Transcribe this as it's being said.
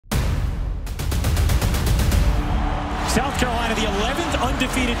South Carolina, the 11th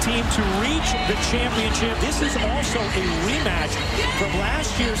undefeated team to reach the championship. This is also a rematch from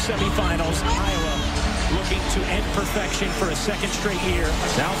last year's semifinals. Iowa looking to end perfection for a second straight year.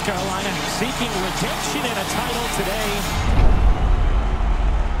 South Carolina seeking redemption and a title today.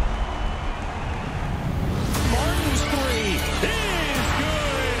 Martin's three is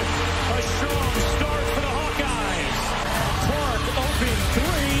good. A strong start for the Hawkeyes. Clark open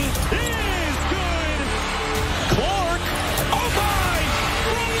three is good. Clark, oh my,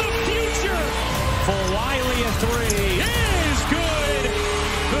 from the future. For Wiley a three is good.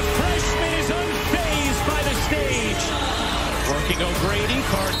 The freshman is unfazed by the stage. Working O'Grady,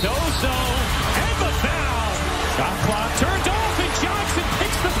 Cardozo, and the foul. Shot clock turned off, and Johnson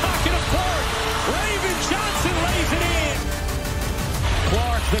picks the pocket apart. Raven Johnson lays it in.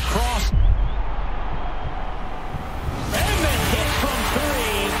 Clark, the cross. And the hit from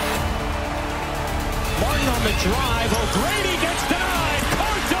three. Martin on the drive. O'Grady gets denied.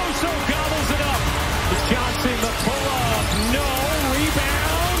 Cardozo gobbles it up. Johnson, the pull-up. No.